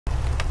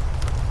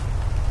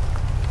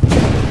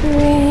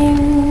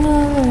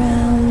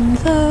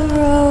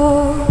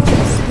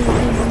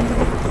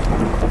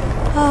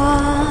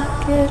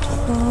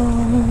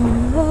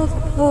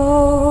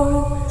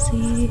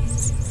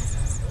roses,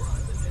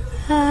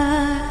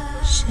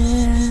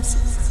 ashes,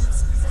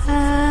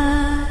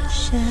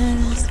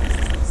 ashes,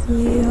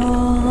 we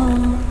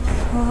all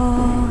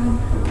fall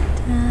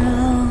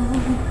down.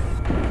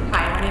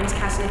 Hi, my name is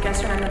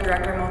and I'm the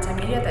Director of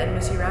Multimedia at the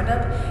NBC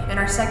Roundup. In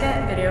our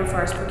second video for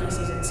our Spooky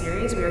Season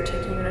series, we are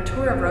taking you on a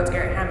tour of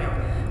Rhodes-Garrett-Hamiel,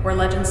 where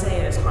legends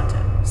say it is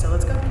haunted. So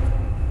let's go.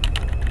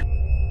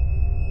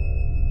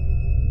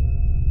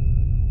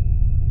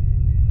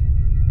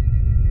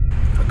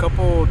 A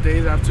couple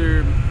days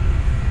after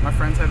my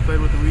friends had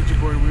played with the Ouija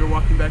board, we were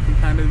walking back from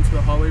kind of into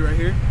the hallway right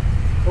here.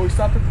 But we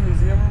stopped at the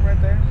museum room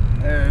right there,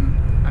 and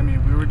I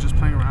mean, we were just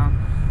playing around,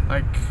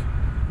 like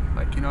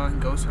you know, in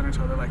ghost hunters,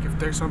 how they're like, if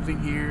there's something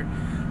here,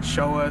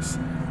 show us.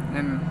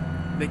 And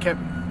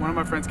one of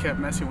my friends kept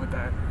messing with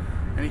that,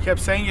 and he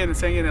kept saying it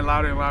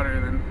louder and louder.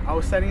 And then I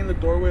was standing in the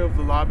doorway of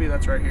the lobby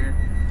that's right here,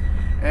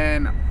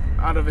 and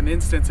out of an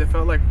instance, it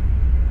felt like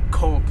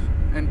cold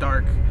and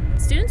dark.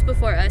 Students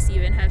before us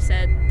even have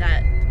said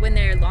that when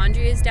their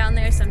laundry is down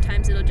there,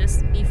 sometimes it'll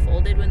just be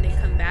folded when they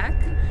come back.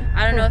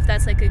 I don't know if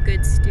that's like a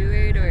good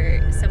steward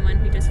or someone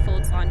who just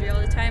folds laundry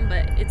all the time,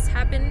 but it's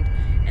happened,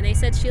 and they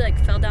said she like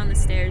fell down the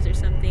stairs or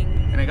something.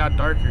 And it got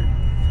darker,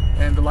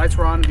 and the lights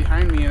were on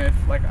behind me, and if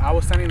like I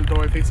was standing in the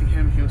doorway facing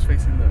him, he was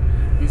facing the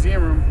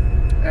museum room,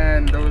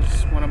 and there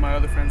was one of my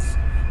other friends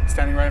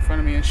standing right in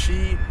front of me, and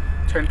she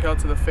turned pale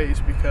to the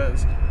face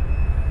because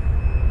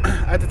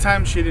at the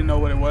time she didn't know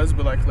what it was,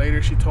 but like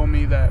later she told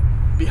me that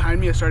behind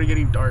me it started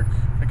getting dark,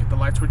 like the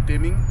lights were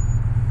dimming,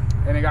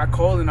 and it got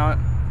cold,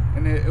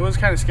 and it was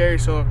kind of scary.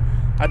 So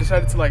I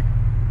decided to like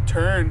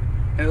turn,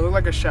 and it looked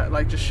like a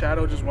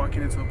shadow just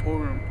walking into the pool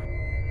room.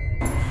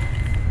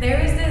 There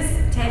was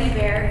this teddy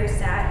bear who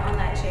sat on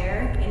that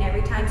chair, and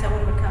every time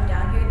someone would come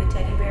down here, the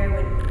teddy bear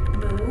would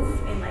move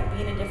and like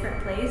be in a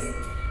different place.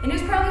 And it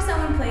was probably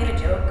someone playing a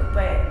joke,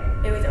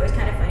 but it was always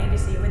kind of funny to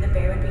see where the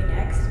bear would be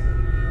next.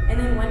 And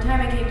then one time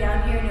I came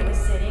down here and it was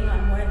sitting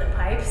on one of the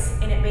pipes,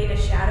 and it made a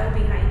shadow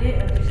behind it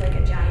of just like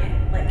a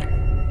giant like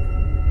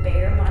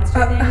bear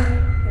monster thing.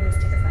 It was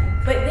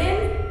terrifying. But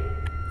then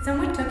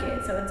someone took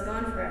it, so it's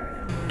gone forever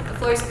now. The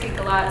floors creak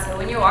a lot, so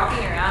when you're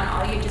walking around,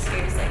 all you just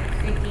hear is like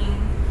creaking,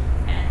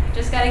 and you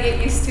just gotta get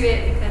used to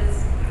it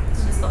because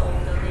it's just the old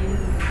building.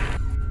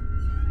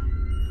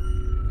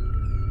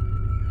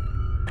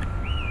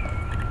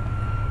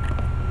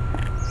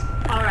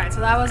 Alright, so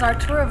that was our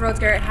tour of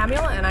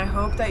Rhodes-Garrett-Hamiel, and I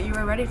hope that you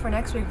are ready for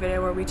next week's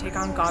video where we take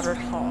on Goddard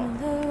Hall.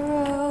 The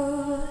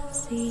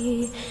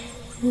rosy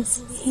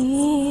is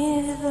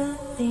here, the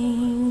thing